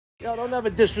Yo, don't ever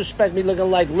disrespect me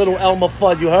looking like little Elmer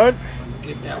Fudd, you heard?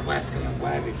 Get that wascally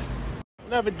wagon.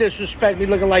 Don't ever disrespect me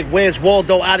looking like Where's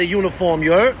Waldo out of uniform,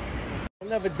 you heard?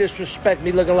 Don't ever disrespect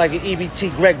me looking like an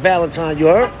EBT Greg Valentine, you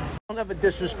heard? Don't ever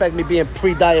disrespect me being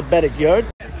pre-diabetic, you heard?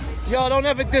 Yo, don't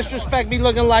ever disrespect me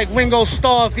looking like Ringo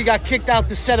Starr if he got kicked out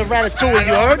the set of Ratatouille,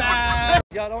 you heard?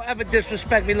 Yo, don't ever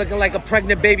disrespect me looking like a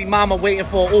pregnant baby mama waiting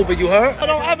for an Uber, you heard?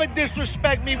 Don't ever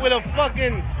disrespect me with a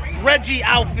fucking Reggie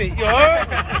outfit, you heard?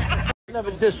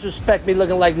 Never disrespect me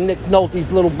looking like Nick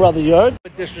Nolte's little brother, you heard?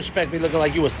 Never disrespect me looking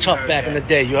like you was tough back in the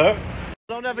day, you heard?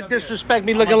 Don't ever disrespect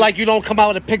me looking like you don't come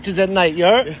out of the pictures at night, you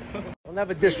heard? Don't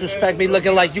ever disrespect me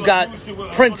looking like you got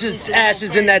Prince's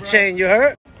ashes in that chain, you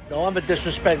heard? Don't ever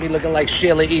disrespect me looking like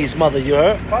Sheila E's mother, you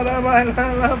heard?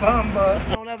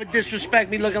 Don't ever disrespect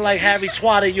me looking like Harry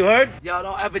Twatter, you heard? Yo,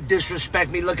 don't ever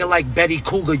disrespect me looking like Betty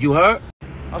Cougar, you heard?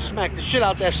 I'll smack the shit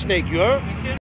out that snake, you heard?